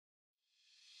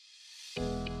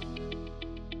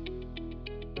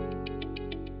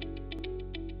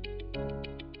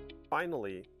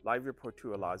Finally,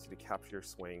 LVPro2 allows you to capture your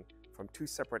swing from two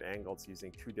separate angles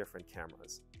using two different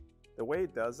cameras. The way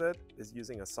it does it is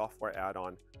using a software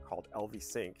add-on called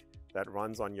LVSync that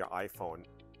runs on your iPhone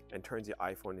and turns your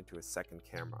iPhone into a second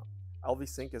camera.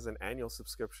 LVSync is an annual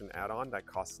subscription add-on that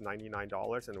costs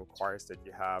 $99 and requires that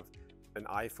you have an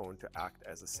iPhone to act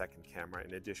as a second camera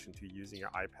in addition to using your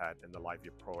iPad and the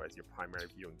LVPro as your primary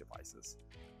viewing devices.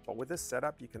 But with this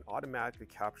setup, you can automatically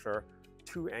capture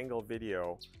two-angle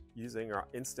video using our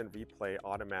instant replay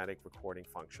automatic recording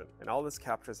function. And all this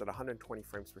captures at 120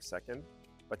 frames per second,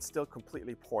 but still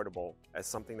completely portable as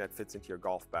something that fits into your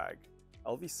golf bag.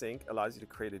 LVSync allows you to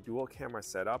create a dual camera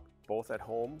setup both at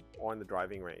home or on the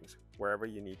driving range, wherever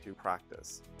you need to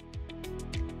practice.